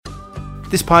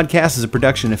This podcast is a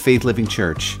production of Faith Living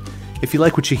Church. If you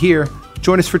like what you hear,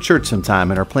 join us for church sometime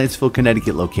at our Plantsville,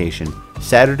 Connecticut location,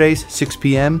 Saturdays, 6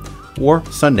 p.m., or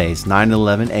Sundays, 9 and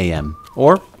 11 a.m.,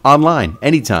 or online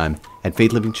anytime at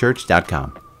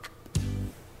faithlivingchurch.com.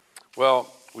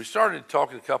 Well, we started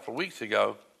talking a couple of weeks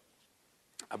ago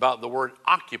about the word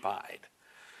occupied.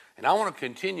 And I want to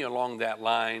continue along that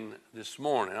line this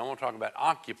morning. I want to talk about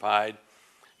occupied.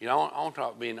 I want to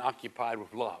talk about being occupied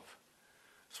with love.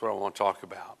 That's what I want to talk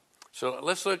about. So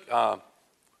let's look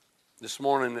this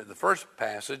morning at the first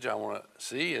passage I want to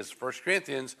see is 1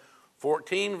 Corinthians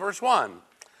 14, verse 1.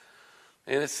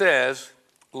 And it says,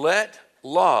 let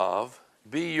love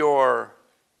be your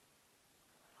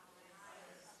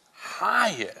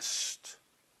highest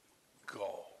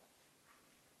goal.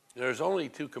 There's only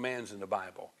 2 commands in the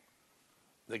Bible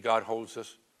that God holds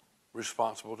us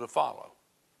responsible to follow.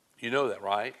 You know that,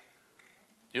 right?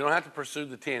 You don't have to pursue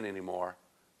the 10 anymore.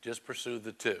 Just pursue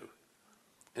the 2.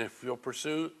 And if you'll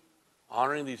pursue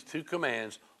honoring these 2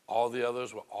 commands, all the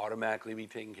others will automatically be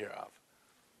taken care of.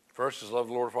 First is love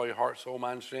the Lord with all your heart, soul,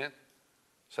 mind, and strength.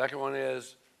 Second one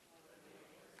is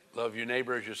love your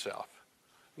neighbor as yourself.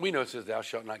 We know it says, thou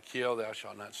shalt not kill, thou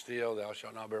shalt not steal, thou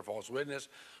shalt not bear false witness.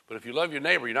 But if you love your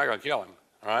neighbor, you're not going to kill him,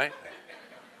 all right?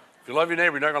 If you love your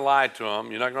neighbor, you're not going to lie to him.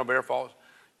 You're not going to bear false,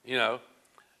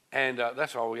 and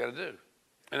that's all we got to do.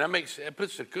 And it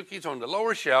puts the cookies on the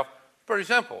lower shelf. Pretty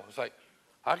simple. It's like,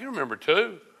 I can remember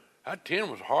 2. That 10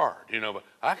 was hard, but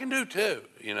I can do 2,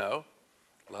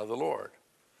 Love the Lord.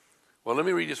 Well, let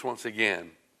me read this once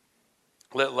again.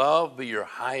 Let love be your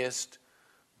highest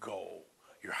goal,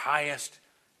 your highest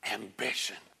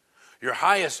ambition, your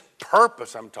highest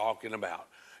purpose I'm talking about,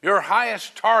 your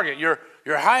highest target, your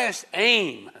highest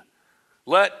aim.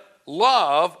 Let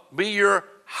love be your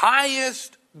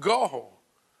highest goal.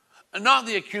 And not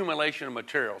the accumulation of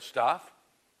material stuff.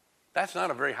 That's not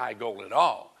a very high goal at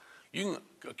all. You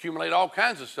can accumulate all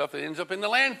kinds of stuff that ends up in the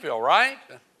landfill, right?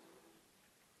 But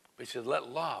he said, let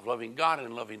love, loving God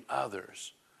and loving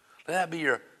others, let that be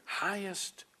your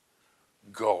highest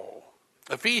goal.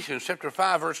 Ephesians chapter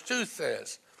 5, verse 2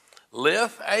 says,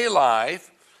 live a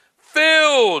life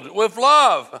filled with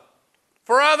love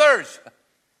for others.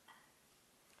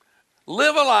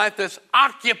 Live a life that's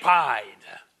occupied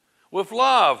with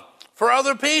love for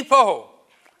other people,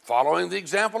 following the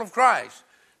example of Christ.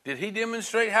 Did he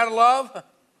demonstrate how to love?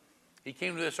 He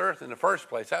came to this earth in the first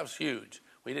place. That was huge.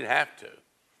 We didn't have to.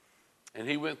 And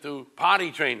he went through potty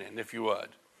training, if you would.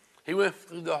 He went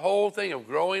through the whole thing of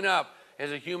growing up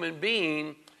as a human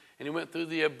being, and he went through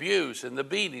the abuse and the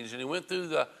beatings, and he went through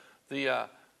the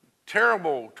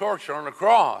terrible torture on the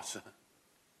cross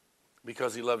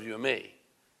because he loved you and me,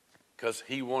 because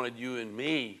he wanted you and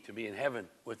me to be in heaven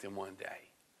with him one day.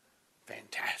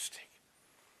 Fantastic.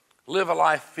 Live a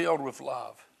life filled with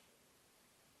love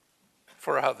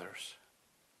for others.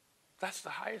 That's the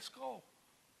highest goal.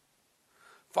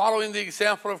 Following the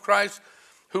example of Christ,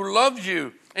 who loved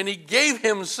you, and he gave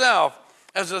himself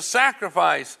as a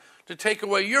sacrifice to take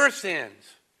away your sins.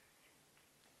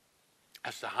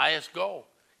 That's the highest goal.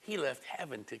 He left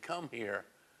heaven to come here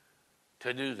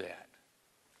to do that.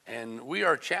 And we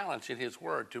are challenged in his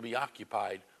word to be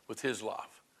occupied with his love.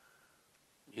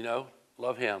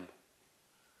 Love him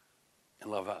and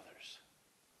love others.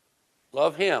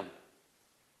 Love him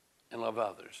and love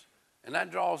others. And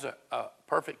that draws a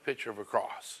perfect picture of a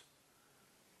cross.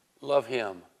 Love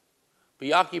him.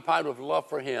 Be occupied with love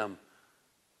for him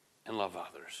and love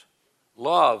others.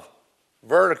 Love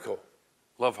vertical,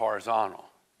 love horizontal.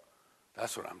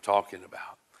 That's what I'm talking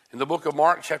about. In the book of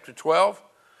Mark, chapter 12,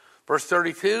 verse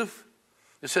 32,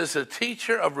 it says, the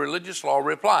teacher of religious law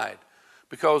replied,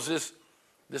 because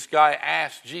this guy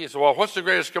asked Jesus, well, what's the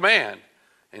greatest command?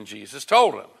 And Jesus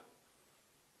told him.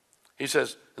 He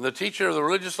says, and the teacher of the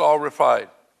religious law replied,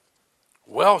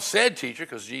 well said, teacher,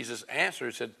 because Jesus answered,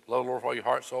 he said, love the Lord with all your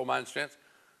heart, soul, mind, and strength.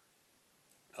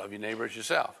 Love your neighbor as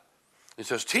yourself. He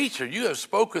says, teacher, you have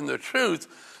spoken the truth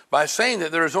by saying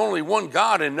that there is only one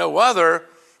God and no other,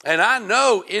 and I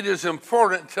know it is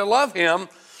important to love him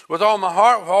with all my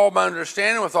heart, with all my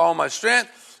understanding, with all my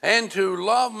strength, and to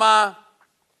love my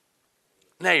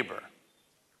neighbor.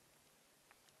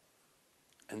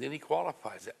 And then he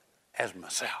qualifies it as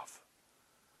myself.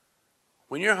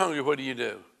 When you're hungry, what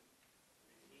do?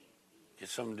 Get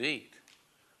something to eat.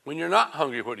 When you're not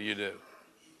hungry, what do?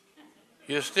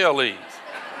 You still eat.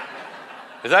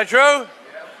 Is that true?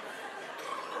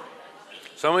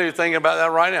 Some of you are thinking about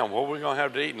that right now. What are we going to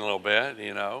have to eat in a little bit,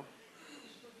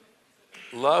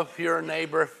 Love your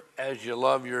neighbor as you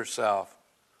love yourself.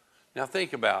 Now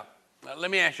think about, let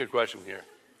me ask you a question here.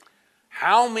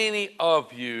 How many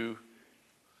of you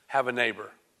have a neighbor?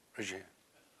 Raise your hand.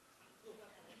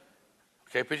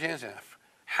 Okay, put your hands down.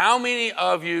 How many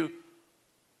of you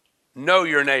know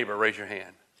your neighbor? Raise your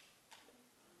hand.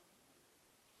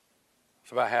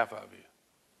 It's about half of you.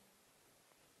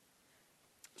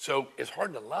 So it's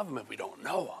hard to love them if we don't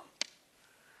know them.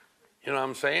 You know what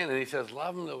I'm saying? And he says,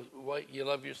 love them the way you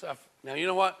love yourself. Now, you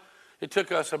know what? It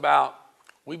took us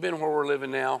we've been where we're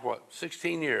living now,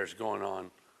 16 years going on.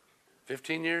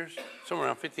 15 years? Somewhere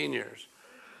around 15 years.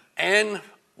 And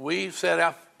we set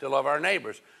out to love our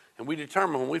neighbors. And we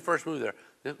determined when we first moved there,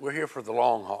 that we're here for the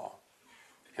long haul.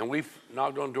 And we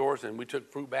knocked on doors and we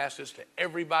took fruit baskets to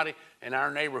everybody in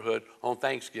our neighborhood on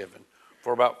Thanksgiving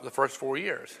for about the first 4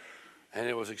 years. And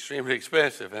it was extremely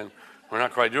expensive. And we're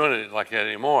not quite doing it like that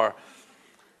anymore.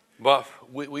 But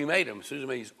we made them. Susan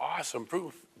made these awesome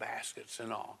fruit baskets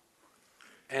and all.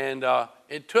 And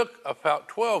it took about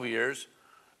 12 years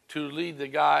to lead the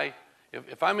guy.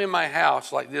 If I'm in my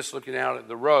house like this looking out at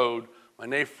the road, my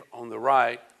neighbor on the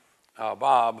right,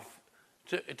 Bob,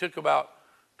 it took about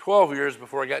 12 years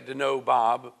before I got to know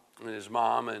Bob and his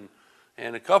mom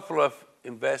and a couple of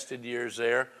invested years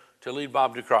there to lead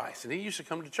Bob to Christ. And he used to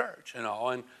come to church and all,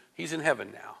 and he's in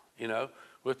heaven now,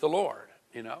 with the Lord,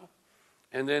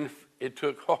 And then it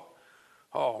took,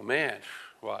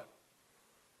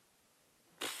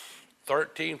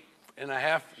 13 and a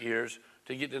half years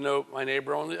to get to know my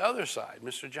neighbor on the other side,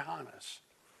 Mr. Johannes.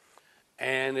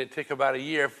 And it took about a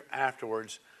year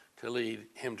afterwards to lead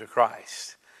him to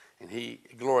Christ. And he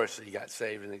gloriously got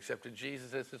saved and accepted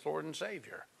Jesus as his Lord and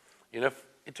Savior. It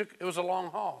was a long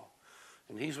haul.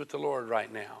 And he's with the Lord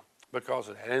right now because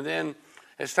of that. And then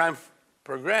as time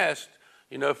progressed,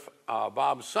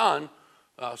 Bob's son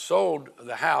sold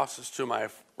the house that's to my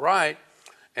right,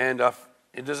 and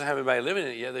it doesn't have anybody living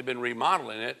in it yet. They've been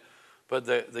remodeling it. But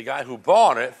the guy who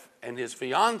bought it and his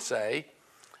fiance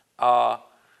are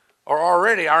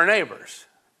already our neighbors.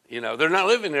 They're not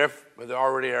living there, but they're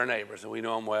already our neighbors, and we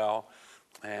know them well.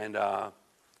 And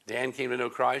Dan came to know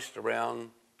Christ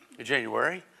around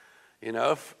January,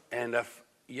 and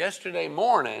yesterday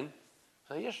morning,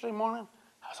 that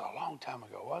was a long time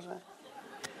ago, wasn't it?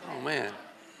 Oh, man.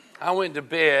 I went to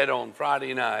bed on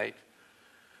Friday night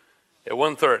at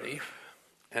 1:30,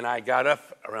 and I got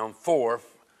up around 4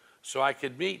 so I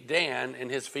could meet Dan and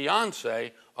his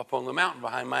fiance up on the mountain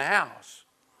behind my house.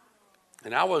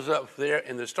 And I was up there,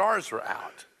 and the stars were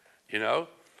out,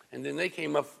 And then they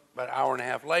came up about an hour and a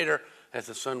half later as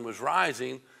the sun was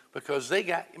rising because they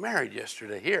got married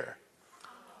yesterday here.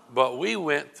 But we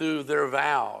went through their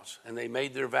vows, and they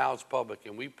made their vows public,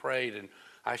 and we prayed, and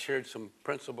I shared some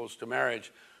principles to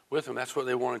marriage with them. That's what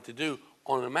they wanted to do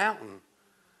on the mountain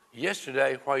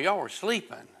yesterday while y'all were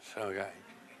sleeping. Okay.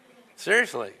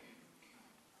 Seriously.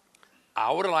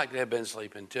 I would have liked to have been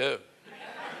sleeping too.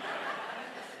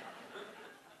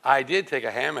 I did take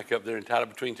a hammock up there and tied it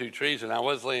between two trees, and I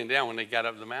was laying down when they got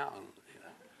up the mountain.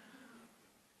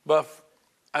 But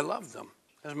I love them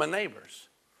as my neighbors.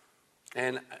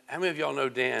 And how many of y'all know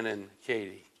Dan and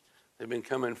Katie? They've been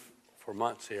coming for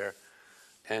months here.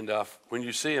 And when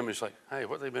you see them, it's like, hey,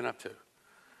 what have they been up to?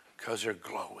 Because they're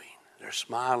glowing. They're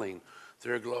smiling.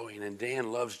 They're glowing. And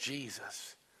Dan loves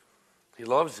Jesus. He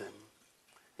loves him.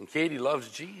 And Katie loves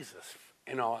Jesus.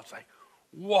 It's like,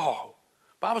 whoa.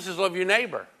 Bible says love your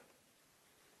neighbor.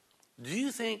 Do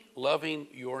you think loving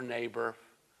your neighbor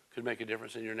could make a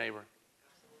difference in your neighbor?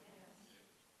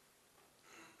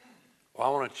 Well,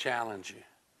 I want to challenge you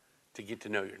to get to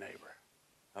know your neighbor,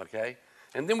 okay?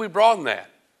 And then we broaden that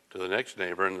to the next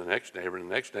neighbor and the next neighbor and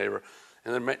the next neighbor,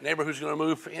 and the neighbor who's going to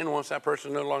move in once that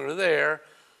person's no longer there.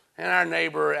 And our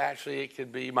neighbor, actually, it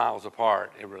could be miles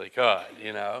apart. It really could,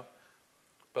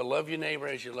 But love your neighbor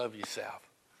as you love yourself.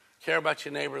 Care about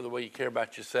your neighbor the way you care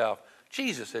about yourself.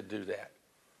 Jesus said do that.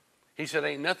 He said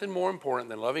ain't nothing more important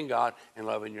than loving God and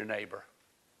loving your neighbor.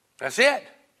 That's it.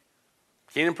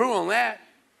 Can't improve on that.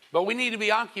 But we need to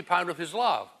be occupied with his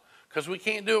love because we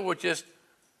can't do it with just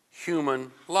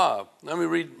human love. Let me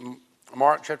read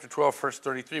Mark chapter 12, verse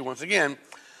 33 once again.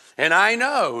 And I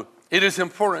know it is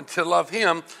important to love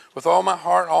him with all my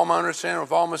heart, all my understanding,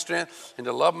 with all my strength, and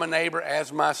to love my neighbor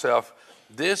as myself.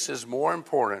 This is more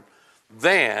important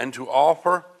than to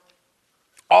offer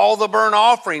all the burnt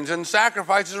offerings and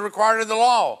sacrifices required of the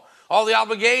law, all the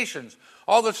obligations,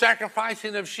 all the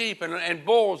sacrificing of sheep and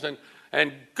bulls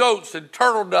and goats and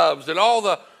turtle doves and all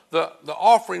the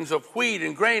offerings of wheat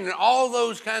and grain and all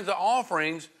those kinds of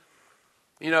offerings.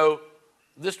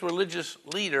 This religious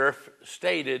leader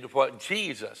stated what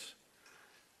Jesus,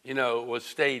 was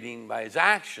stating by his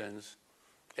actions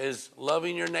is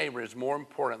loving your neighbor is more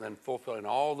important than fulfilling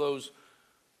all those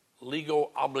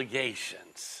legal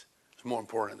obligations. It's more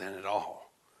important than it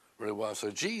all. It really was.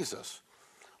 So Jesus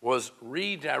was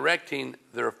redirecting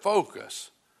their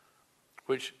focus,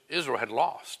 which Israel had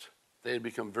lost. They had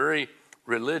become very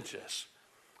religious.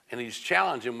 And he's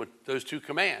challenging with those two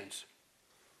commands: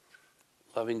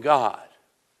 loving God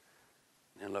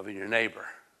and loving your neighbor.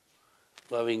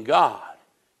 Loving God,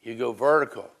 you go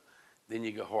vertical, then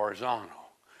you go horizontal.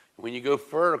 When you go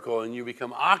vertical and you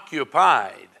become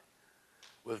occupied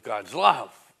with God's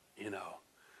love,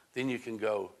 then you can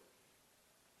go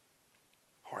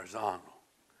horizontal.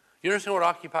 You understand what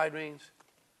occupied means?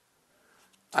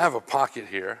 I have a pocket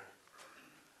here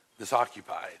that's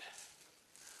occupied.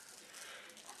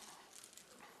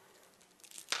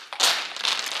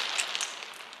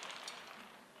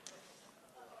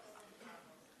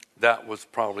 That was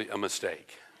probably a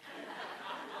mistake.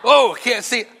 Oh, I can't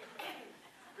see it.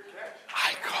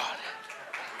 I caught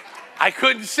it. I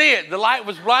couldn't see it. The light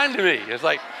was blind to me. It's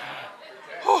like,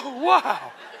 oh,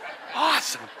 wow.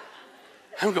 Awesome.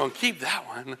 I'm going to keep that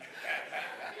one.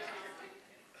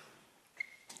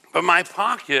 But my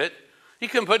pocket, you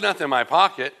couldn't put nothing in my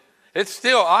pocket. It's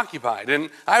still occupied. And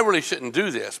I really shouldn't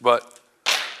do this, but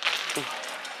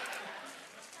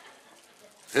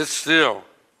it's still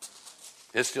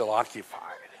occupied.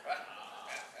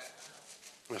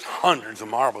 There's hundreds of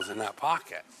marbles in that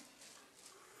pocket.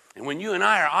 And when you and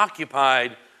I are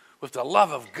occupied with the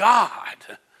love of God,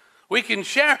 we can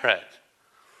share it.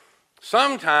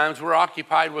 Sometimes we're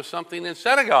occupied with something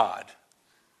instead of God,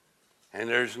 and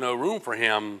there's no room for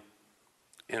him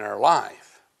in our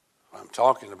life. What I'm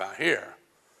talking about here.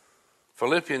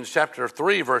 Philippians chapter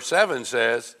 3, verse 7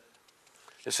 says,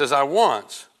 I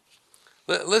once,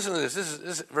 listen to this, this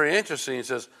is very interesting. It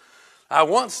says, I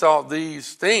once thought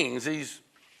these things, these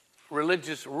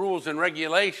religious rules and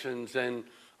regulations and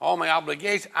all my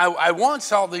obligations, I once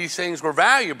thought these things were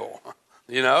valuable,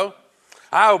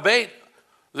 I obeyed,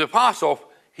 the apostle,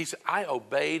 he said, I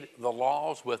obeyed the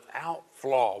laws without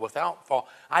flaw, without fault.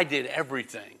 I did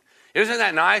everything. Isn't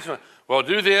that nice? Well,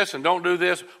 do this and don't do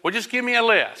this. Well, just give me a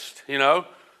list,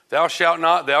 Thou shalt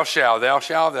not, thou shalt, thou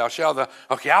shalt, thou shalt.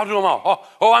 Okay, I'll do them all.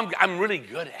 I'm really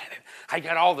good at it. I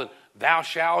got all the thou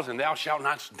shalt and thou shalt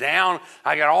nots down.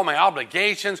 I got all my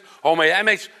obligations. That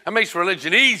makes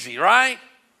religion easy, right?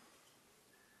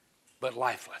 But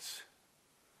lifeless.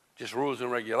 Just rules and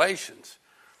regulations.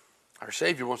 Our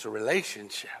Savior wants a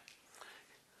relationship.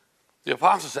 The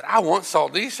apostle said, I once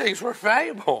thought these things were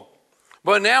valuable,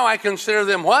 but now I consider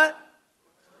them what?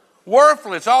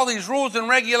 Worthless. All these rules and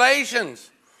regulations.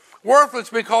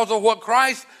 Worthless because of what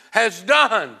Christ has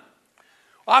done.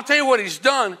 I'll tell you what he's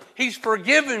done. He's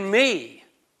forgiven me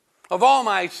of all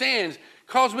my sins,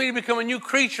 caused me to become a new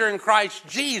creature in Christ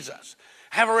Jesus,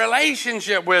 have a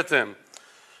relationship with him.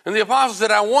 And the apostle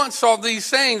said, I once thought these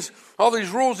things, all these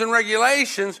rules and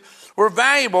regulations were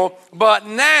valuable, but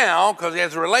now, because he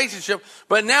has a relationship,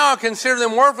 but now I consider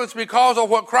them worthless because of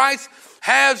what Christ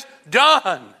has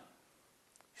done.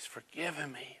 He's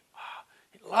forgiven me.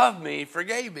 He loved me. He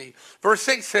forgave me. Verse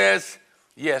 6 says,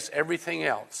 yes, everything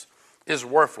else is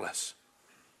worthless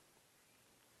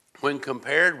when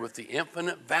compared with the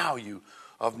infinite value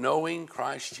of knowing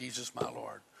Christ Jesus my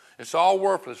Lord. It's all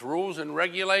worthless. Rules and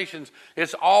regulations,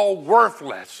 it's all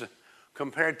worthless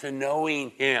compared to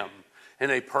knowing him in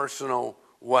a personal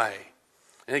way.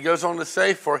 And he goes on to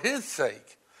say, for his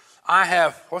sake, I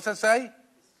have, what's that say?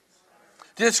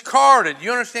 Discarded.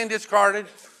 You understand discarded?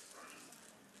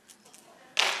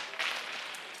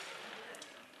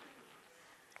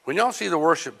 When y'all see the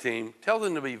worship team, tell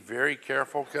them to be very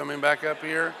careful coming back up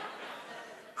here.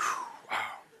 Wow.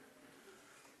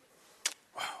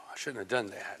 I shouldn't have done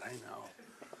that. I know.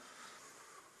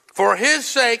 For his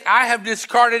sake, I have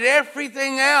discarded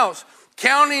everything else,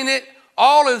 counting it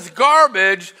all as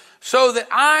garbage, so that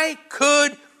I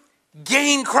could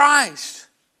gain Christ.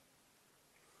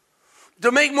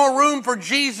 To make more room for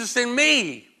Jesus in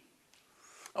me.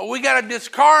 We got to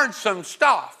discard some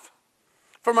stuff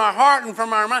from our heart and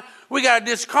from our mind. We got to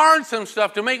discard some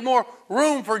stuff to make more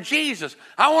room for Jesus.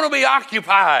 I want to be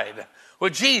occupied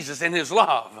with Jesus and his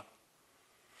love.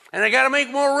 And I got to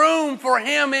make more room for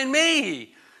him in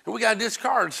me. And we got to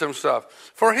discard some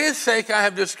stuff. For his sake, I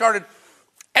have discarded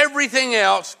everything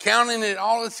else, counting it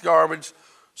all as garbage,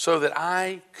 so that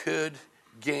I could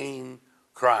gain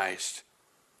Christ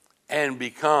and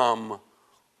become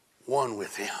one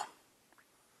with him.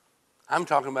 I'm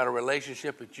talking about a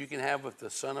relationship that you can have with the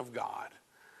Son of God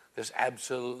that's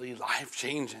absolutely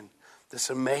life-changing, that's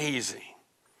amazing.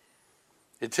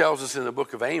 It tells us in the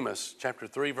book of Amos, chapter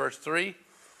 3, verse 3,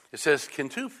 it says, can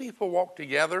two people walk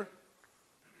together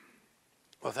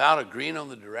without agreeing on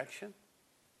the direction?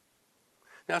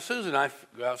 Now, Susan and I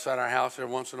go outside our house every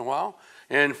once in a while,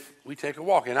 and we take a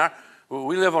walk. And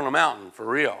we live on a mountain, for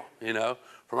real, you know.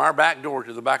 From our back door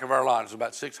to the back of our lot is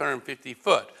about 650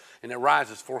 foot, and it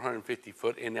rises 450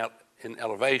 foot in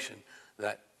elevation,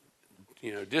 that,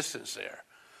 you know, distance there.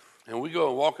 And we go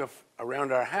and walk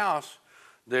around our house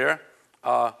there.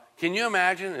 Can you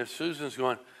imagine if Susan's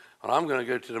going, well, I'm going to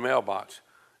go to the mailbox,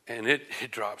 and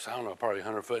it drops, I don't know, probably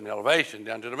 100 foot in elevation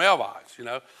down to the mailbox, you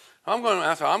know. I'm going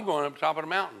up top of the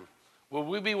mountain. Will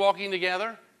we be walking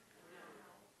together?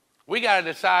 We got to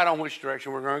decide on which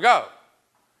direction we're going to go.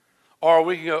 Or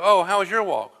we can go, oh, how was your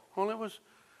walk? Well, it was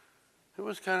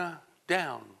kind of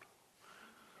down.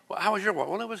 Well, how was your walk?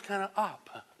 Well, it was kind of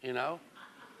up, you know.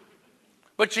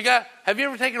 But have you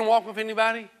ever taken a walk with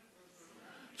anybody?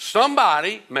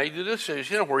 Somebody made the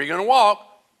decision of where you're going to walk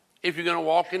if you're going to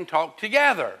walk and talk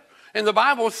together. And the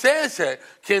Bible says that.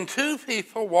 Can two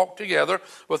people walk together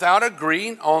without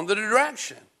agreeing on the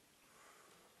direction?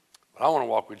 But I want to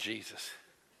walk with Jesus.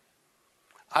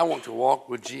 I want to walk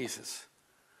with Jesus.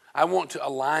 I want to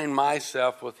align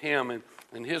myself with him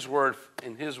and his word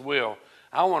and his will.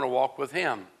 I want to walk with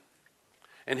him.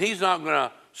 And he's not going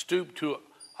to stoop to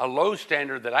a low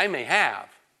standard that I may have.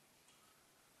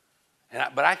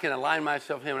 But I can align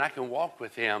myself with him, and I can walk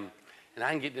with him, and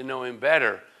I can get to know him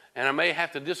better. And I may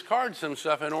have to discard some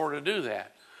stuff in order to do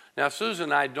that. Now, Susan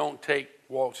and I don't take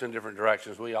walks in different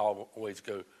directions. We always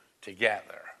go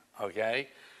together, okay?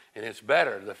 And it's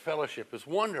better. The fellowship is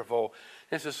wonderful.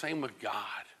 It's the same with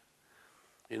God.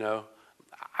 You know,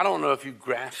 I don't know if you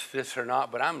grasp this or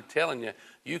not, but I'm telling you,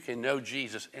 you can know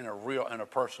Jesus in a real and a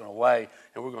personal way,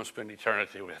 and we're going to spend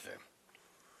eternity with him.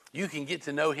 You can get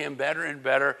to know him better and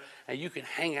better, and you can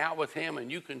hang out with him,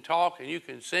 and you can talk, and you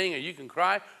can sing, and you can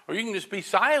cry, or you can just be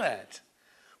silent.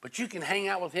 But you can hang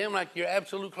out with him like your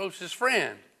absolute closest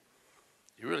friend.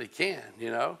 You really can,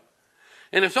 you know.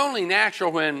 And it's only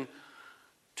natural when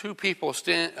two people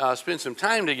spend some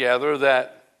time together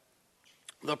that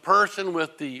the person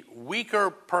with the weaker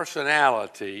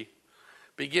personality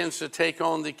begins to take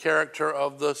on the character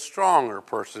of the stronger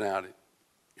personality.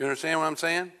 You understand what I'm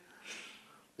saying?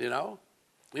 You know,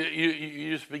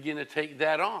 you just begin to take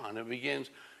that on. It begins,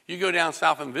 you go down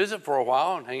south and visit for a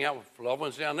while and hang out with loved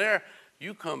ones down there,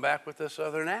 you come back with a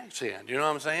southern accent. You know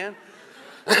what I'm saying?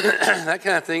 That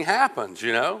kind of thing happens,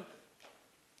 you know.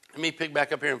 Let me pick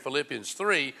back up here in Philippians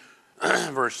 3,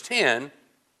 verse 10.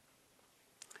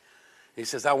 He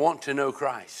says, I want to know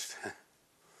Christ.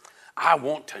 I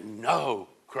want to know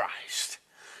Christ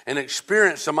and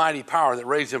experience the mighty power that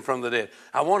raised him from the dead.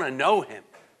 I want to know him.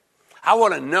 I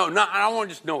want to know, I don't want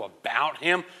to just know about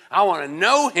him. I want to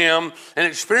know him and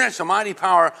experience the mighty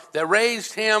power that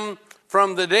raised him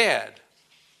from the dead.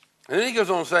 And then he goes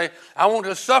on to say, I want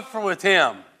to suffer with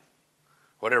him.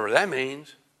 Whatever that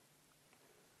means.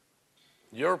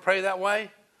 You ever pray that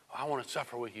way? Oh, I want to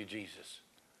suffer with you, Jesus.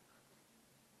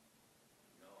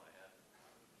 No, I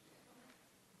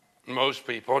haven't. Most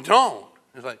people don't.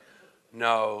 It's like,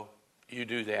 no, you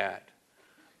do that.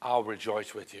 I'll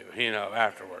rejoice with you, you know,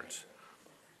 afterwards.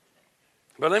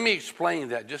 But let me explain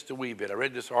that just a wee bit. I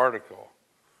read this article.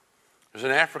 There's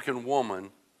an African woman,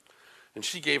 and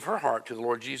she gave her heart to the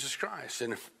Lord Jesus Christ.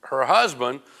 And her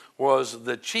husband was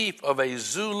the chief of a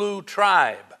Zulu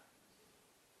tribe.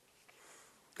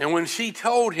 And when she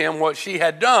told him what she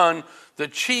had done, the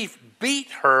chief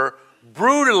beat her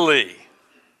brutally.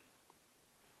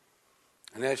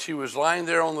 And as she was lying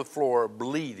there on the floor,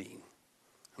 bleeding,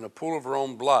 in a pool of her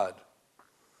own blood,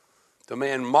 the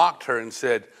man mocked her and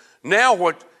said, now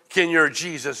what can your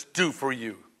Jesus do for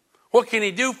you? What can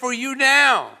he do for you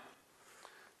now?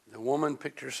 The woman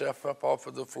picked herself up off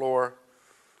of the floor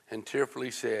and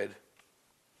tearfully said,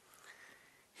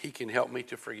 he can help me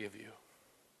to forgive you.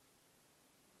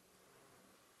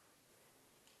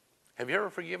 Have you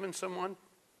ever forgiven someone?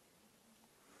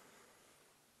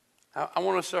 I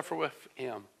want to suffer with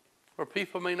him. Where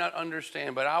people may not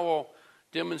understand, but I will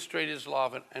demonstrate his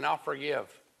love and I'll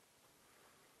forgive.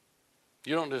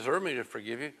 You don't deserve me to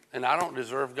forgive you, and I don't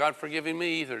deserve God forgiving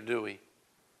me either, do we?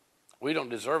 We don't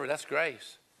deserve it. That's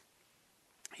grace.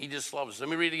 He just loves us. Let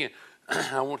me read it again.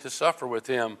 I want to suffer with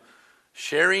him,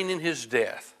 sharing in his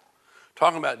death.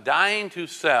 Talking about dying to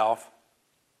self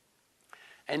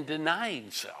and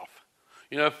denying self.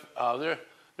 You know,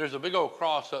 there's a big old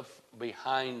cross up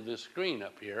behind the screen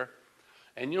up here,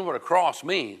 and you know what a cross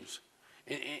means.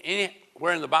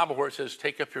 Anywhere in the Bible where it says,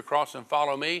 take up your cross and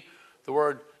follow me, the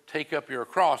word take up your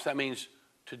cross, that means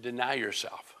to deny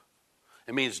yourself.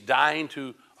 It means dying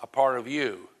to a part of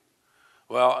you.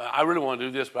 Well, I really want to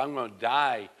do this, but I'm going to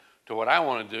die to what I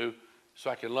want to do so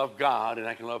I can love God and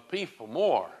I can love people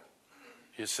more,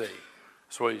 you see.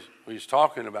 That's what he's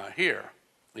talking about here,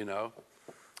 you know.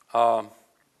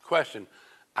 Question.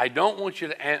 I don't want you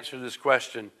to answer this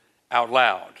question out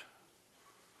loud.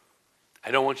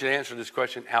 I don't want you to answer this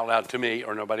question out loud to me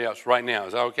or nobody else right now.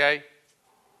 Is that okay?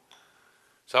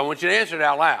 So I want you to answer it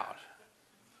out loud.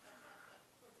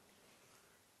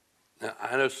 Now,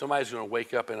 I know somebody's going to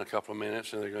wake up in a couple of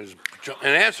minutes and they're going to just jump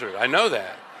and answer it. I know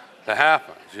that. That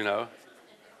happens, you know.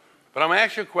 But I'm going to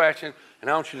ask you a question, and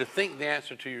I want you to think the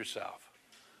answer to yourself.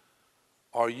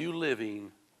 Are you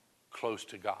living close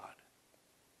to God?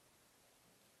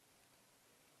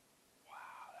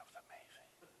 Wow, that was amazing.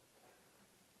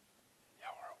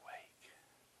 Y'all are awake.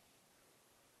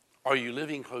 Are you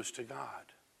living close to God?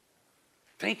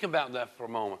 Think about that for a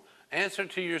moment. Answer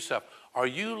to yourself. Are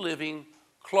you living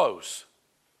close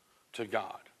to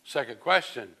God? Second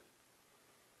question.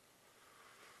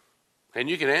 And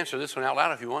you can answer this one out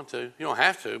loud if you want to. You don't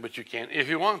have to, but you can if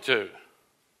you want to.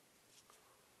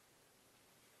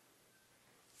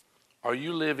 Are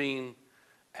you living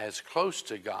as close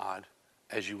to God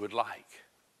as you would like?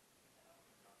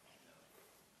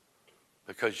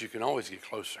 Because you can always get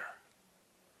closer.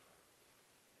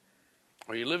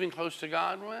 Are you living close to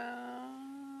God? Well,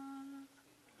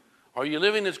 are you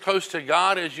living as close to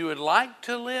God as you would like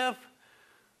to live?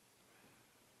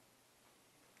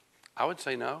 I would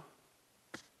say no.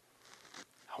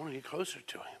 I want to get closer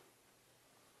to him.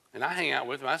 And I hang out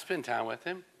with him. I spend time with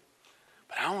him.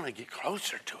 But I want to get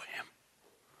closer to him.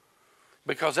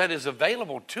 Because that is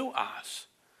available to us.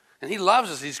 And he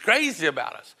loves us. He's crazy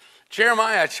about us.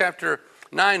 Jeremiah chapter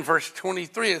 9, verse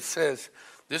 23, it says,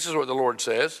 this is what the Lord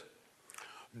says.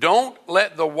 Don't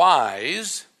let the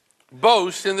wise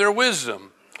boast in their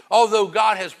wisdom, although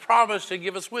God has promised to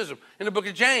give us wisdom. In the book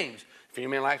of James, if any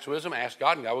man lacks wisdom, ask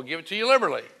God, and God will give it to you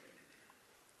liberally.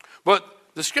 But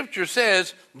the scripture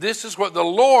says, this is what the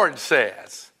Lord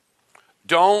says.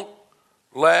 Don't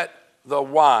let the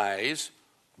wise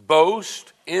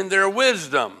boast in their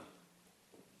wisdom.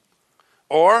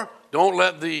 Or don't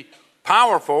let the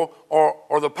powerful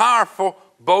or the powerful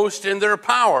boast in their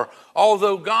power,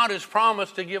 although God has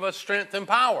promised to give us strength and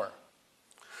power.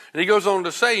 And he goes on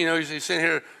to say, you know, he's saying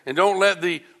here, and don't let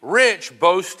the rich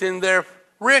boast in their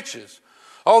riches.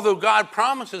 Although God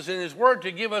promises in his word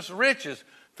to give us riches,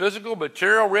 physical,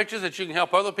 material riches that you can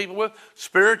help other people with,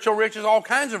 spiritual riches, all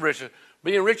kinds of riches,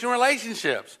 being rich in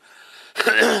relationships.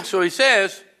 So he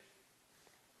says,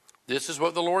 this is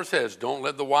what the Lord says. Don't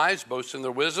let the wise boast in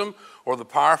their wisdom, or the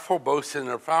powerful boast in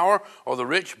their power, or the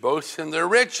rich boast in their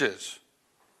riches.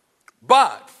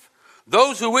 But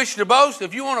those who wish to boast,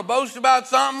 if you want to boast about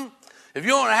something, if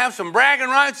you want to have some bragging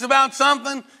rights about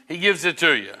something, he gives it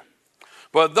to you.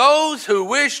 But those who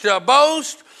wish to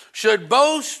boast should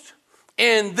boast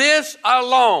in this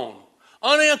alone,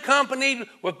 unaccompanied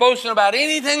with boasting about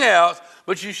anything else,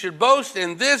 but you should boast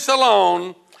in this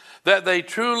alone, that they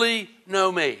truly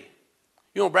know me.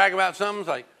 You want to brag about something? It's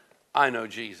like, I know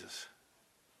Jesus.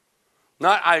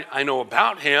 Not I know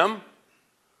about him,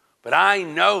 but I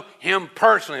know him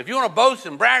personally. If you want to boast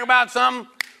and brag about something,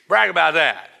 brag about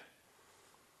that.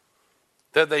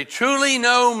 That they truly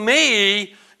know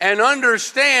me and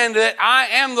understand that I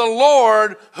am the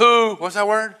Lord who, what's that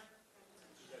word?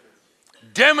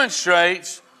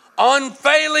 Demonstrates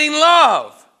unfailing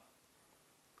love.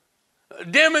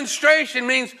 Demonstration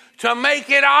means to make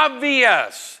it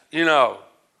obvious, you know.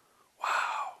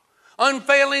 Wow.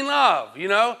 Unfailing love, you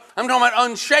know. I'm talking about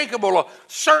unshakable love,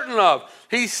 certain love.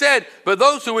 He said, but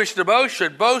those who wish to boast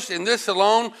should boast in this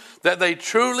alone, that they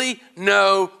truly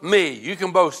know me. You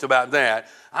can boast about that.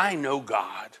 I know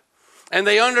God. And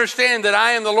they understand that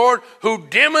I am the Lord who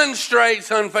demonstrates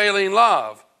unfailing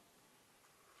love.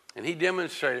 And he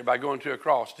demonstrated by going to a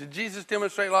cross. Did Jesus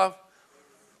demonstrate love?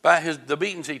 By the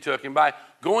beatings he took and by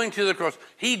going to the cross.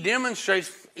 He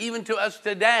demonstrates even to us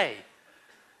today.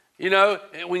 You know,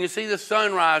 when you see the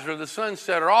sunrise or the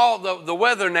sunset or all the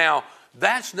weather now,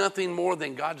 that's nothing more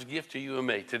than God's gift to you and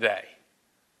me today.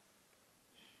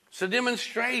 It's a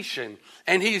demonstration.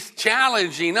 And he's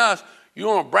challenging us. You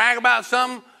want to brag about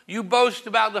something? You boast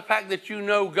about the fact that you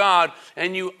know God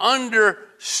and you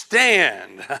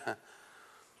understand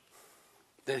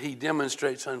that he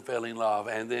demonstrates unfailing love,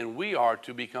 and then we are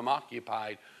to become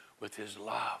occupied with his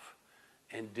love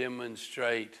and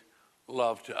demonstrate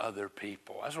love to other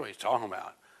people. That's what he's talking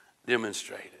about.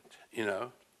 Demonstrate it, you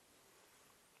know.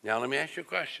 Now let me ask you a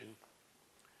question.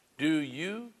 Do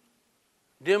you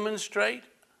demonstrate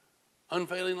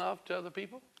unfailing love to other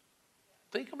people?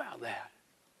 Think about that.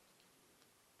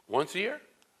 Once a year?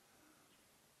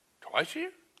 Twice a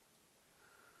year?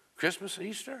 Christmas,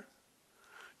 Easter?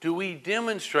 Do we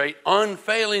demonstrate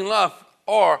unfailing love,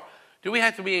 or Do we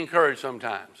have to be encouraged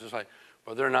sometimes? It's like,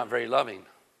 well, they're not very loving.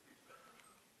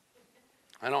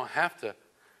 I don't have to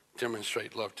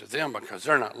demonstrate love to them because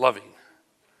they're not loving.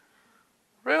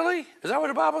 Really? Is that what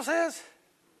the Bible says?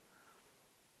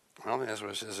 I don't think that's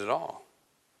what it says at all.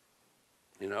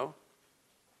 You know?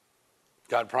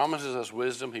 God promises us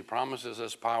wisdom. He promises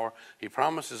us power. He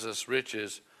promises us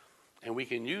riches. And we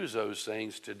can use those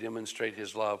things to demonstrate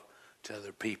his love to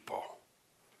other people.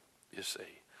 You see.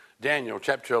 Daniel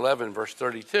chapter 11, verse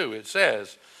 32, it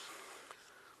says,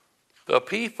 the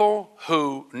people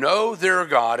who know their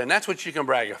God, and that's what you can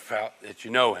brag about, that you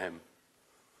know him.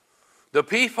 The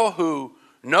people who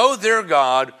know their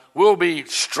God will be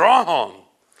strong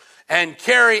and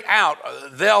carry out,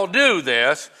 they'll do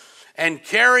this, and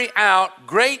carry out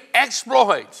great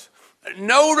exploits,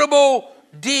 notable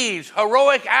deeds,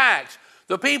 heroic acts.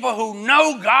 The people who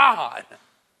know God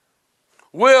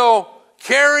will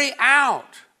carry out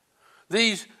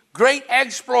these great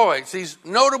exploits, these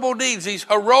notable deeds, these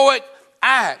heroic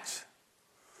acts.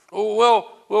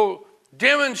 Will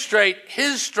demonstrate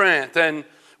his strength and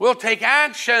will take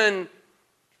action.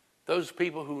 Those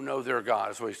people who know their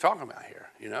God is what he's talking about here,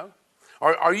 you know.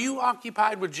 Are you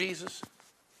occupied with Jesus?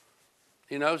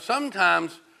 You know,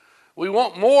 sometimes we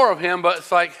want more of him, but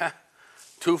it's like,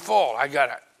 too full. I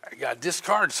gotta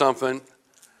discard something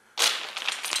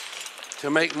to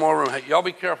make more room. Hey, y'all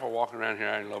be careful walking around here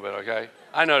in a little bit, okay?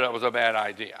 I know that was a bad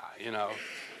idea, you know.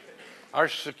 Our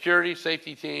security,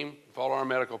 safety team, all our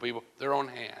medical people, they're on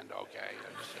hand, okay?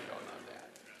 Just so y'all know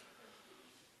that.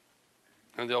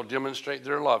 And they'll demonstrate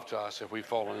their love to us if we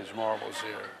fall on these marbles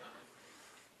here.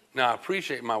 Now, I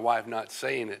appreciate my wife not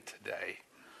saying it today,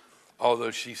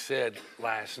 although she said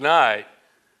last night,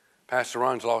 Pastor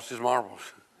Ron's lost his marbles.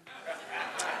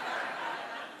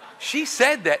 She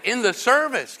said that in the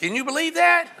service. Can you believe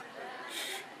that?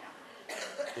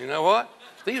 You know what?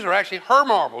 These are actually her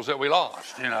marbles that we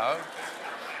lost, you know.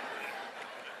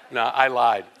 No, I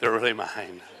lied. They're really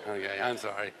mine. Okay, I'm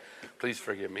sorry. Please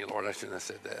forgive me, Lord. I shouldn't have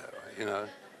said that, you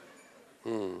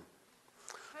know.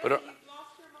 But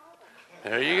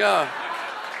there you go.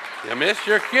 You missed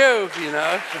your cue, you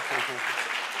know.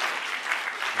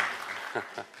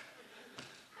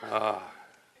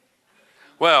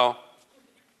 Well,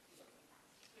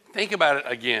 think about it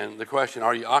again. The question,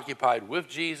 are you occupied with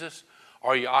Jesus?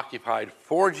 Are you occupied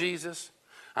for Jesus?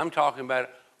 I'm talking about,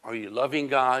 are you loving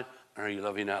God or are you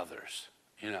loving others?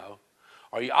 You know,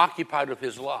 are you occupied with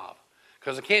his love?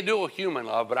 Because I can't do it with human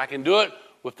love, but I can do it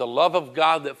with the love of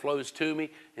God that flows to me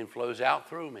and flows out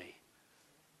through me.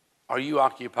 Are you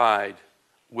occupied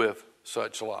with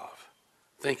such love?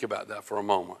 Think about that for a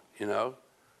moment, you know.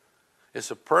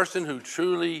 It's a person who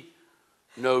truly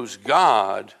knows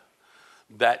God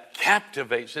that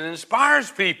captivates and inspires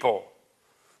people.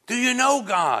 Do you know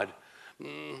God?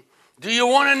 Do you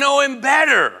want to know him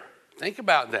better? Think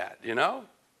about that, you know.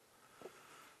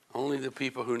 Only the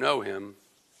people who know him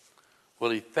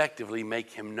will effectively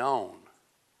make him known.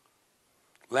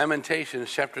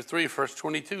 Lamentations chapter 3, verse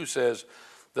 22 says,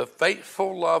 the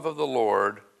faithful love of the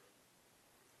Lord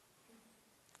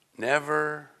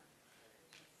never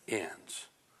ends.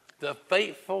 The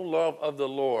faithful love of the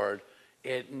Lord,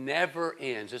 it never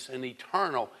ends. It's an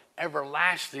eternal,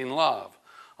 everlasting love.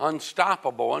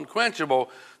 Unstoppable, unquenchable.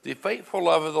 The faithful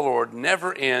love of the Lord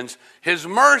never ends. His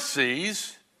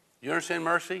mercies, you understand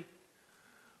mercy?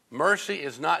 Mercy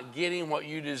is not getting what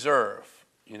you deserve.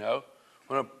 You know,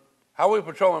 when a highway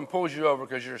patrolman pulls you over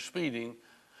because you're speeding,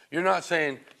 you're not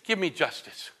saying, give me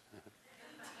justice.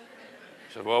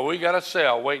 He said, well, we got a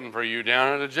cell waiting for you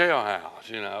down at the jailhouse,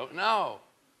 you know. No.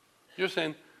 You're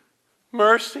saying,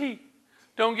 mercy,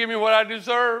 don't give me what I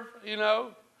deserve, you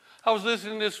know. I was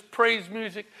listening to this praise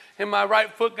music and my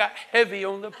right foot got heavy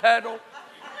on the pedal.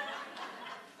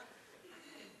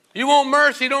 You want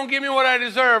mercy, don't give me what I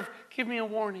deserve. Give me a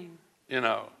warning, you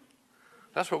know.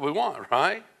 That's what we want,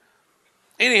 right?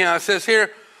 Anyhow, it says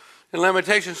here in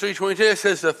Lamentations 3:22, it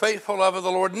says, the faithful love of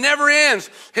the Lord never ends.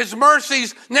 His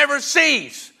mercies never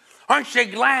cease. Aren't you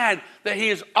glad that he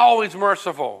is always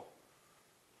merciful?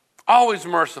 Always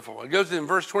merciful. It goes in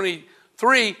verse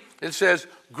 23, it says,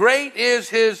 great is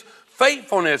his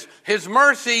faithfulness. His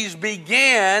mercies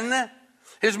begin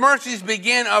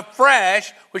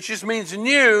afresh, which just means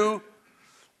new,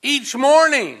 each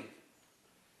morning.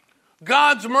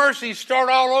 God's mercies start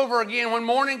all over again when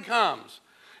morning comes.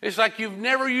 It's like you've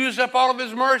never used up all of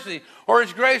his mercy or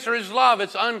his grace or his love.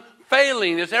 It's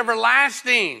unfailing. It's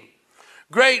everlasting.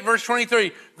 Great, verse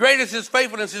 23, great is his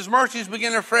faithfulness. His mercies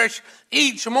begin afresh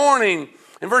each morning.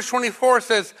 And verse 24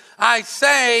 says, I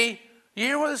say, you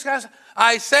hear what this guy says?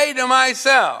 I say to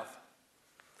myself.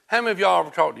 How many of y'all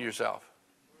ever talk to yourself?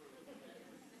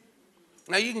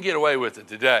 Now, you can get away with it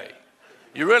today.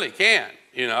 You really can,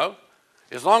 you know.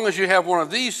 As long as you have one of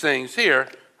these things here.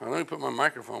 Let me put my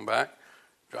microphone back.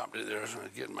 Dropped it there, so I'm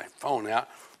getting my phone out.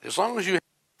 As long as you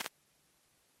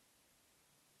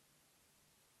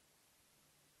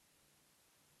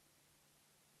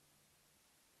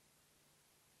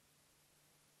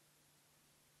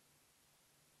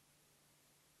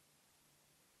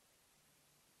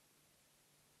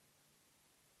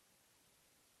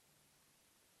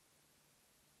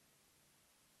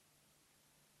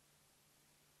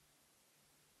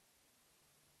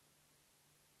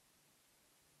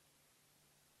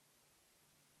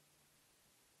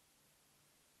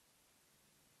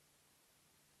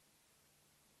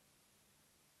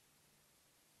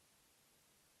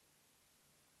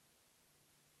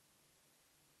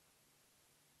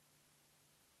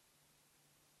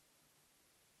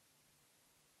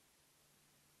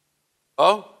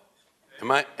Oh,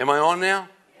 am I on now?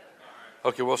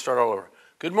 Okay, we'll start all over.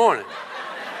 Good morning.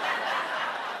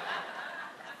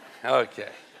 Okay.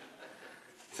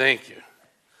 Thank you.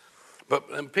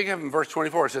 But pick up in verse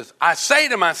 24. It says, I say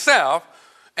to myself,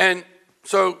 and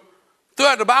so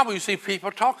throughout the Bible you see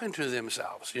people talking to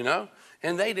themselves, you know,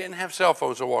 and they didn't have cell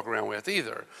phones to walk around with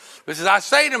either. But it says, I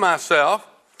say to myself,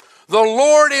 the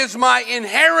Lord is my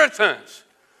inheritance.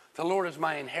 The Lord is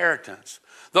my inheritance.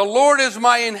 The Lord is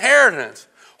my inheritance.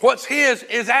 What's his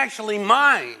is actually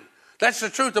mine. That's the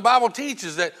truth. The Bible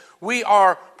teaches that we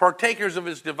are partakers of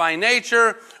his divine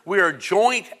nature. We are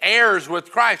joint heirs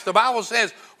with Christ. The Bible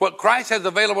says what Christ has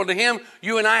available to him,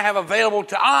 you and I have available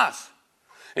to us.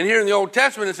 And here in the Old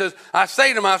Testament it says, I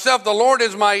say to myself, the Lord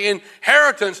is my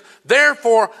inheritance.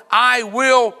 Therefore I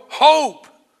will hope.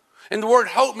 And the word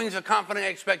hope means a confident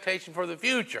expectation for the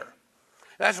future.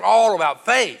 That's all about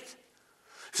faith.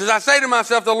 It says, I say to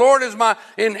myself, the Lord is my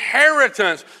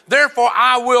inheritance. Therefore,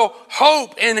 I will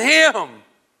hope in him.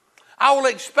 I will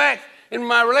expect in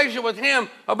my relationship with him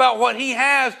about what he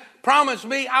has promised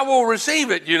me. I will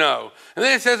receive it, you know. And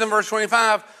then it says in verse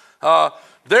 25,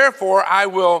 therefore, I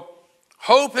will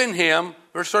hope in him.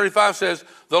 Verse 35 says,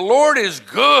 the Lord is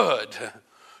good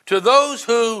to those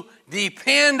who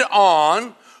depend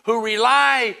on, who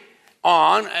rely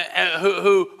on,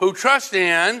 who trust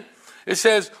in. It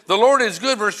says, the Lord is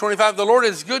good, verse 25, the Lord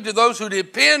is good to those who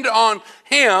depend on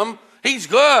him. He's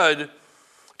good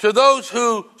to those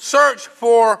who search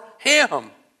for him.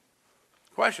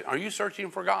 Question, are you searching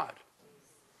for God?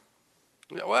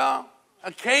 Well,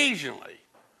 occasionally.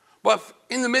 But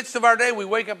in the midst of our day, we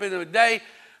wake up in the day,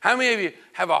 how many of you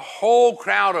have a whole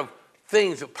crowd of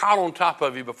things that pile on top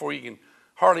of you before you can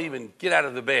hardly even get out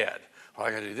of the bed? Well,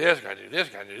 I got to do this, got to do this,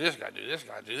 got to do this, got to do this,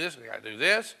 got to do this, got to do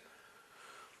this.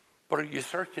 But are you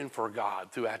searching for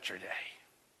God throughout your day?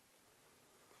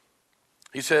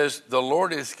 He says, the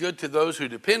Lord is good to those who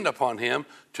depend upon him,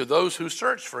 to those who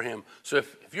search for him. So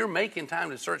if you're making time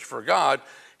to search for God,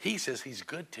 he says he's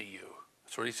good to you.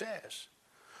 That's what he says.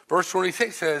 Verse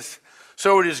 26 says,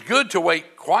 so it is good to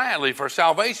wait quietly for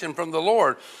salvation from the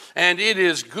Lord, and it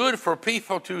is good for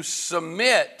people to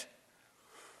submit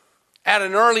at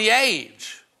an early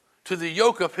age to the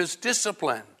yoke of his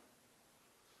discipline.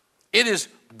 It is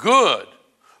good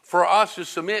for us to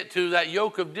submit to that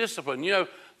yoke of discipline. You know,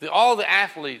 all the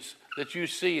athletes that you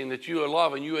see and that you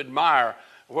love and you admire,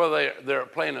 whether they're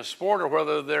playing a sport or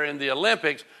whether they're in the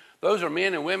Olympics, those are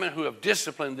men and women who have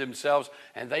disciplined themselves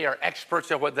and they are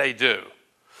experts at what they do.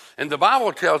 And the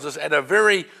Bible tells us at a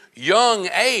very young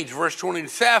age, verse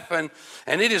 27,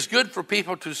 and it is good for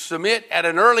people to submit at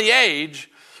an early age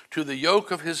to the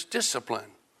yoke of his discipline.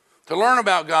 To learn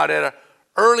about God at an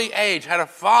early age, how to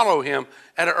follow him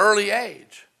at an early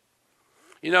age.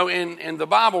 You know, in the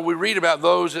Bible, we read about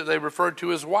those that they referred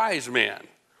to as wise men.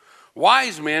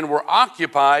 Wise men were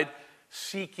occupied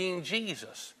seeking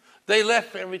Jesus. They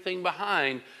left everything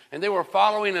behind, and they were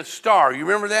following a star. You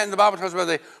remember that in the Bible? It talks about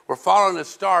they were following a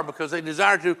star because they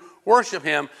desired to worship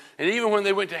him. And even when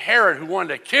they went to Herod, who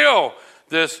wanted to kill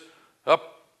this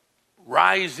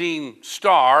uprising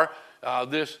star,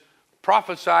 this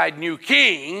prophesied new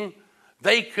king,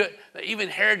 even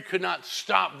Herod could not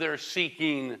stop their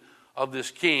seeking of this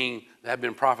king that had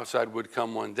been prophesied would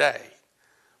come one day.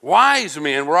 Wise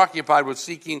men were occupied with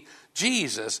seeking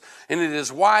Jesus, and it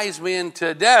is wise men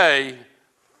today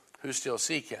who still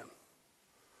seek him.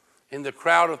 In the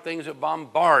crowd of things that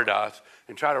bombard us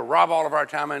and try to rob all of our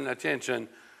time and attention,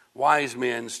 wise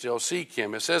men still seek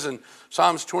him. It says in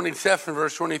Psalms 27,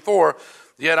 verse 24,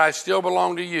 yet I still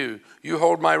belong to you. You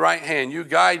hold my right hand. You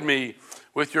guide me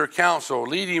with your counsel,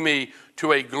 leading me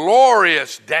to a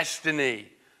glorious destiny.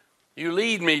 You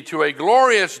lead me to a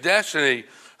glorious destiny.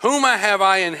 Whom have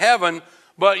I in heaven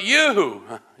but you?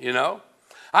 You know?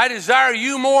 I desire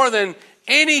you more than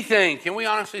anything. Can we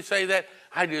honestly say that?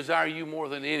 I desire you more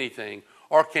than anything.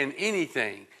 Or can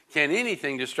anything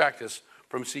distract us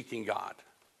from seeking God?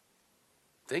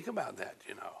 Think about that,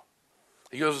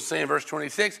 He goes to say in verse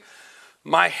 26,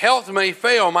 my health may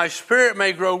fail, my spirit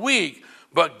may grow weak,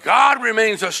 but God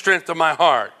remains the strength of my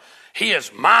heart. He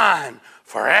is mine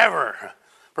forever.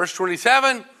 Verse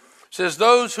 27 says,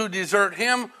 those who desert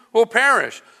him will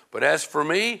perish. But as for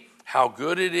me, how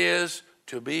good it is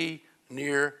to be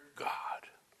near God.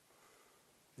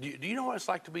 Do you know what it's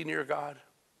like to be near God?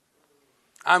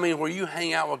 I mean, where you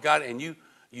hang out with God and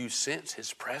you sense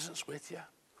his presence with you.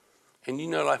 And you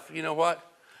know what?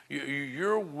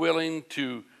 You're willing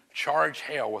to charge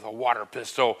hell with a water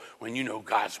pistol when you know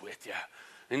God's with you.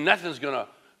 And nothing's going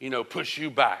to, push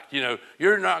you back.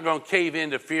 You're not going to cave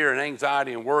into fear and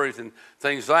anxiety and worries and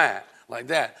things like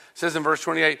that. It says in verse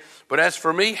 28, but as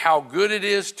for me, how good it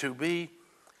is to be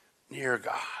near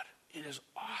God. It is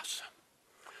awesome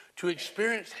to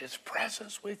experience his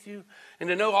presence with you and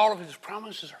to know all of his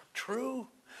promises are true.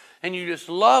 And you just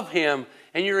love him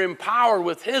and you're empowered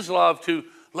with his love to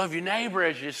love your neighbor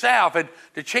as yourself and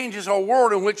to change this whole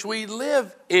world in which we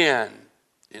live in.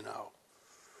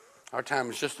 Our time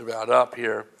is just about up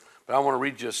here, but I want to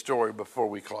read you a story before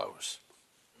we close.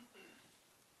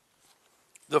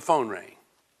 The phone rang.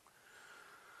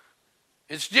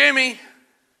 It's Jimmy.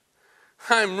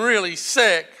 I'm really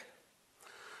sick.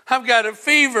 I've got a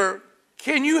fever.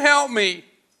 Can you help me?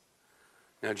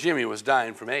 Now, Jimmy was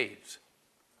dying from AIDS.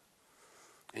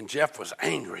 And Jeff was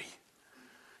angry.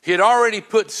 He had already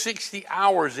put 60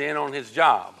 hours in on his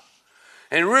job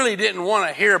and really didn't want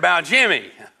to hear about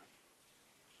Jimmy.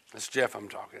 That's Jeff I'm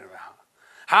talking about.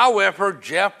 However,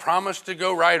 Jeff promised to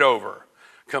go right over,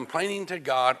 complaining to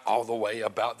God all the way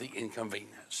about the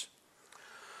inconvenience.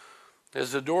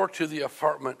 As the door to the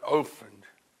apartment opened,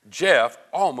 Jeff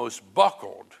almost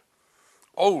buckled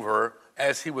over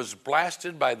as he was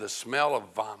blasted by the smell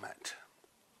of vomit.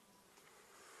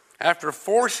 After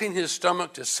forcing his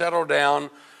stomach to settle down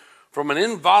from an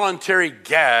involuntary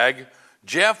gag,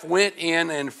 Jeff went in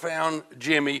and found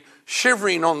Jimmy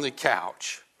shivering on the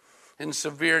couch in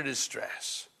severe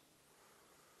distress.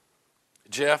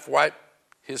 Jeff wiped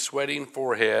his sweating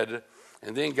forehead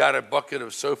and then got a bucket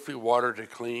of soapy water to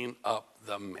clean up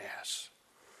the mess.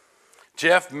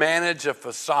 Jeff managed a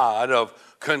facade of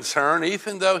concern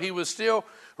even though he was still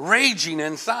raging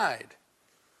inside.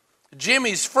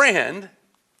 Jimmy's friend,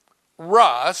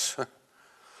 Russ,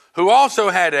 who also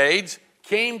had AIDS,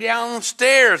 came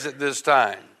downstairs at this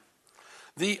time.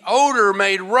 The odor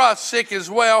made Russ sick as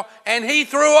well, and he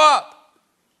threw up.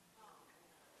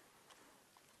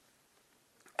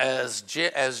 As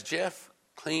Jeff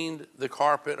cleaned the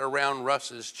carpet around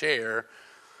Russ's chair,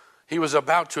 he was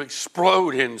about to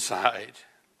explode inside.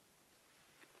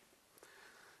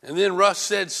 And then Russ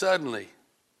said suddenly,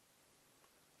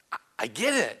 I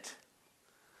get it.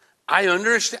 I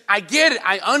understand. I get it.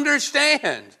 I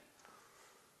understand.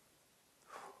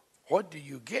 What do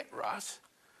you get, Russ?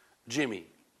 Jimmy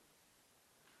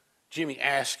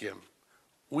asked him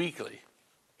weakly,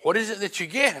 what is it that you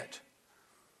get?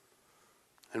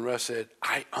 And Russ said,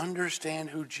 I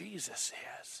understand who Jesus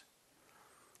is.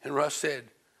 And Russ said,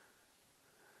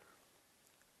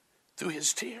 through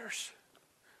his tears,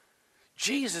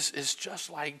 Jesus is just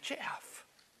like Jeff.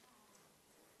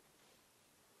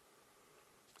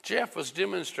 Jeff was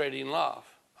demonstrating love,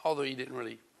 although he didn't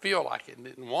really feel like it and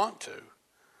didn't want to.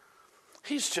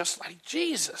 He's just like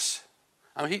Jesus.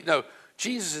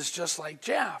 Jesus is just like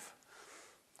Jeff.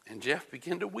 And Jeff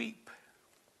began to weep.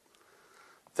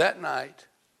 That night,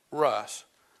 Russ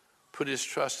put his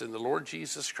trust in the Lord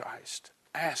Jesus Christ,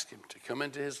 asked him to come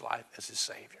into his life as his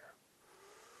Savior.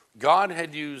 God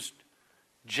had used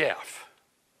Jeff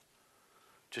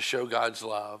to show God's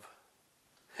love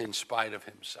in spite of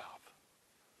himself.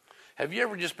 Have you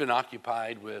ever just been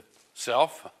occupied with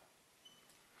self?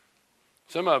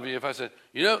 Some of you, if I said,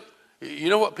 you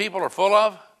know what people are full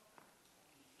of?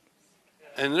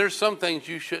 And there's some things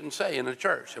you shouldn't say in a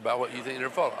church about what you think they're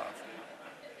full of.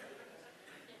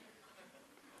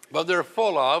 But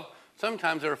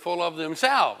sometimes they're full of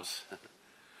themselves.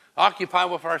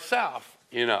 Occupied with ourselves,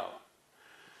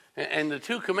 And the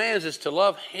two commands is to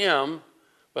love him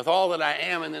with all that I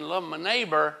am and then love my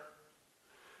neighbor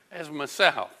as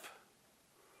myself.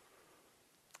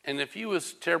 And if you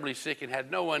was terribly sick and had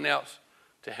no one else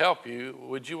to help you,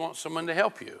 would you want someone to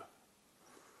help you?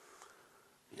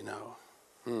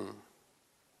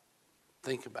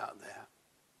 Think about that.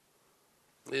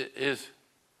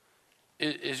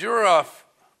 Is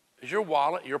your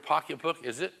wallet, your pocketbook,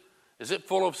 is it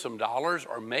full of some dollars,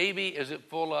 or maybe is it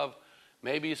full of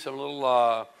maybe some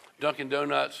little Dunkin'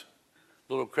 Donuts,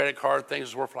 little credit card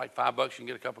things worth like $5. You can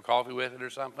get a cup of coffee with it or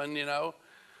something, you know.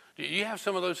 Do you have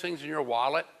some of those things in your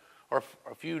wallet or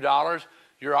a few dollars?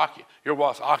 Your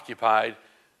wallet's occupied,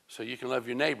 so you can love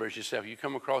your neighbors yourself. You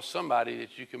come across somebody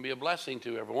that you can be a blessing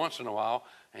to every once in a while,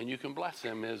 and you can bless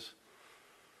them.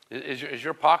 Is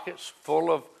your pockets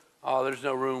full of, oh, there's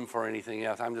no room for anything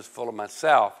else. I'm just full of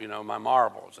myself, you know, my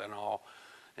marbles and all,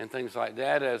 and things like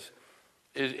that.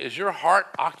 Is your heart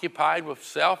occupied with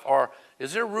self, or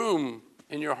is there room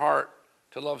in your heart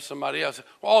to love somebody else?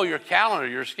 Oh, your calendar,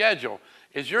 your schedule.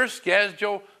 Is your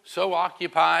schedule so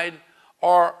occupied,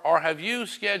 or have you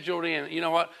scheduled in, you know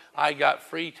what, I got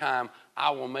free time.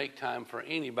 I will make time for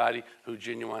anybody who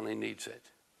genuinely needs it.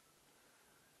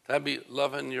 That'd be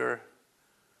loving your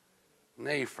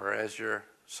neighbor as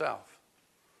yourself.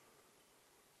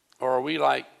 Or are we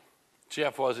like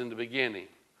Jeff was in the beginning?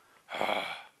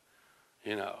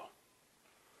 You know.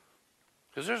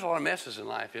 Because there's a lot of messes in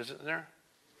life, isn't there?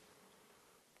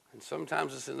 And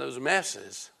sometimes it's in those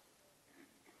messes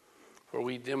where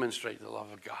we demonstrate the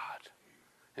love of God.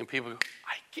 And people go,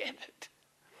 I get it.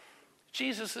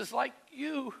 Jesus is like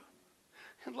you,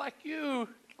 and like you,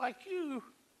 like you.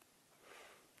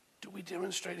 Do we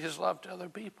demonstrate his love to other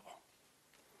people?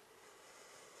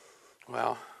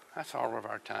 Well, that's all of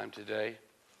our time today.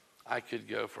 I could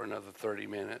go for another 30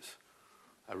 minutes.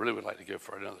 I really would like to go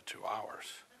for another 2 hours.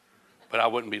 But I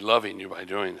wouldn't be loving you by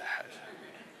doing that.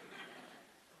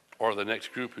 Or the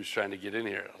next group who's trying to get in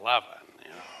here at 11, you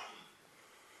know.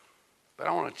 But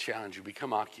I want to challenge you,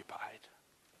 become occupied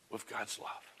with God's love.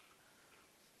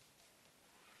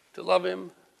 To love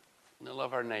him and to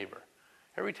love our neighbor.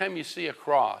 Every time you see a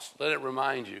cross, let it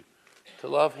remind you to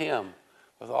love him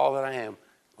with all that I am.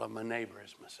 Love my neighbor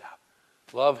as myself.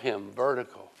 Love him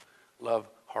vertical. Love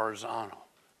horizontal.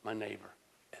 My neighbor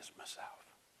as myself.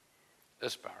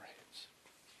 Let's bow our heads.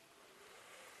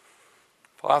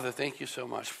 Father, thank you so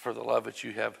much for the love that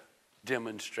you have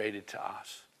demonstrated to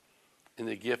us in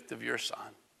the gift of your Son.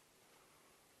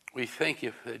 We thank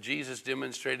you that Jesus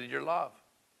demonstrated your love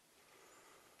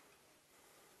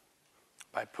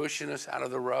by pushing us out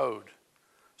of the road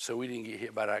so we didn't get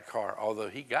hit by that car, although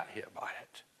he got hit by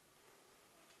it.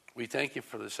 We thank you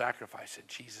for the sacrifice that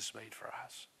Jesus made for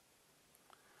us.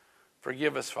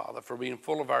 Forgive us, Father, for being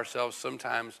full of ourselves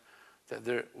sometimes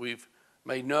that we've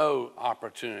made no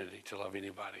opportunity to love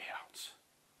anybody else.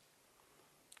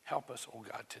 Help us, oh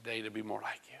God, today to be more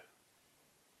like you.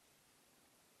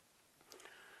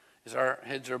 As our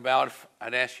heads are bowed,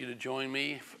 I'd ask you to join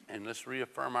me and let's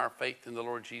reaffirm our faith in the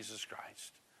Lord Jesus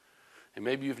Christ. And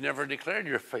maybe you've never declared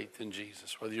your faith in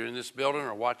Jesus, whether you're in this building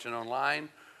or watching online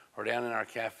or down in our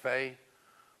cafe.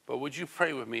 But would you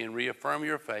pray with me and reaffirm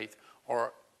your faith,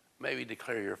 or maybe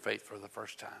declare your faith for the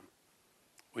first time?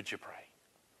 Would you pray?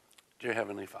 Dear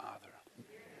Heavenly Father,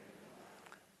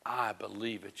 I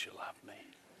believe that you love me.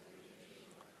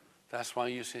 That's why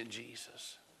you sent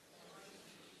Jesus.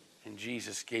 And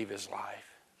Jesus gave his life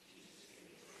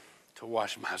to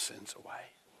wash my sins away.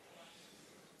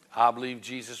 I believe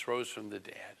Jesus rose from the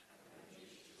dead.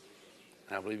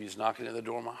 And I believe he's knocking at the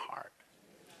door of my heart.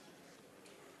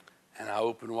 And I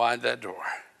open wide that door.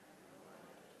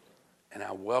 And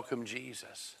I welcome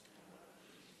Jesus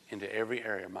into every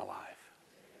area of my life.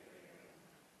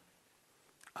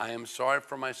 I am sorry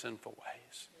for my sinful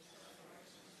ways.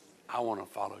 I want to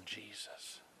follow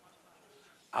Jesus.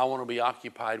 I want to be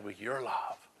occupied with your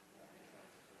love.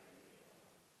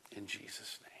 In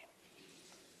Jesus'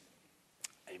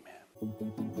 name,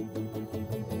 amen.